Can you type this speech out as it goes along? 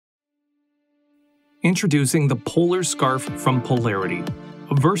Introducing the Polar Scarf from Polarity,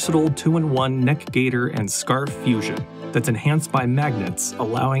 a versatile 2-in-1 neck gaiter and scarf fusion that's enhanced by magnets,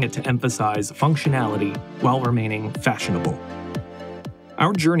 allowing it to emphasize functionality while remaining fashionable.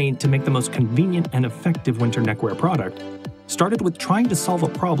 Our journey to make the most convenient and effective winter neckwear product started with trying to solve a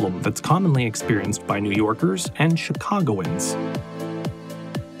problem that's commonly experienced by New Yorkers and Chicagoans.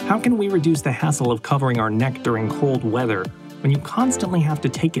 How can we reduce the hassle of covering our neck during cold weather when you constantly have to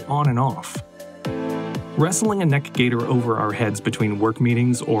take it on and off? Wrestling a neck gaiter over our heads between work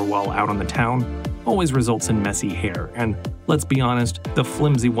meetings or while out on the town always results in messy hair, and let's be honest, the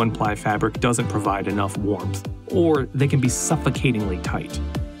flimsy one-ply fabric doesn't provide enough warmth, or they can be suffocatingly tight.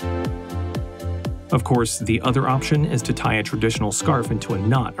 Of course, the other option is to tie a traditional scarf into a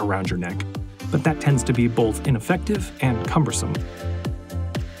knot around your neck, but that tends to be both ineffective and cumbersome.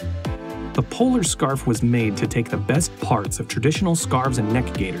 The Polar Scarf was made to take the best parts of traditional scarves and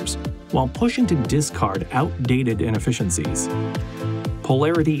neck gaiters while pushing to discard outdated inefficiencies.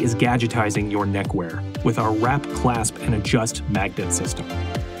 Polarity is gadgetizing your neckwear with our Wrap, Clasp, and Adjust magnet system.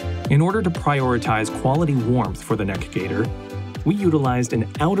 In order to prioritize quality warmth for the neck gaiter, we utilized an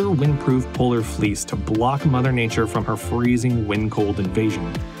outer windproof polar fleece to block Mother Nature from her freezing wind-cold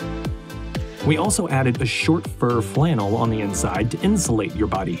invasion. We also added a short fur flannel on the inside to insulate your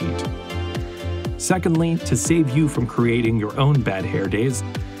body heat. Secondly, to save you from creating your own bad hair days,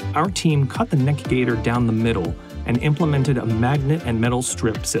 our team cut the neck gaiter down the middle and implemented a magnet and metal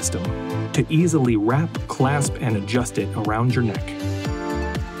strip system to easily wrap, clasp, and adjust it around your neck.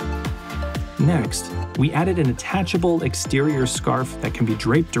 Next, we added an attachable exterior scarf that can be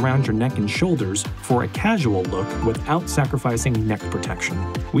draped around your neck and shoulders for a casual look without sacrificing neck protection.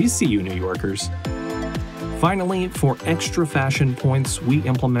 We see you, New Yorkers. Finally, for extra fashion points, we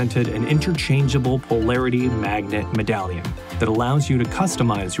implemented an interchangeable Polarity magnet medallion that allows you to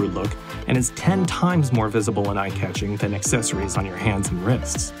customize your look and is 10 times more visible and eye-catching than accessories on your hands and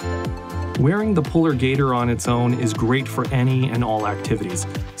wrists. Wearing the Polar Gaiter on its own is great for any and all activities,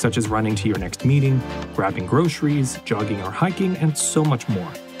 such as running to your next meeting, grabbing groceries, jogging or hiking, and so much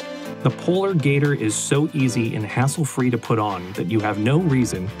more. The Polar Gaiter is so easy and hassle-free to put on that you have no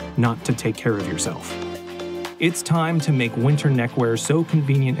reason not to take care of yourself. It's time to make winter neckwear so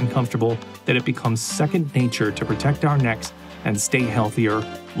convenient and comfortable that it becomes second nature to protect our necks and stay healthier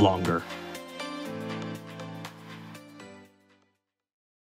longer.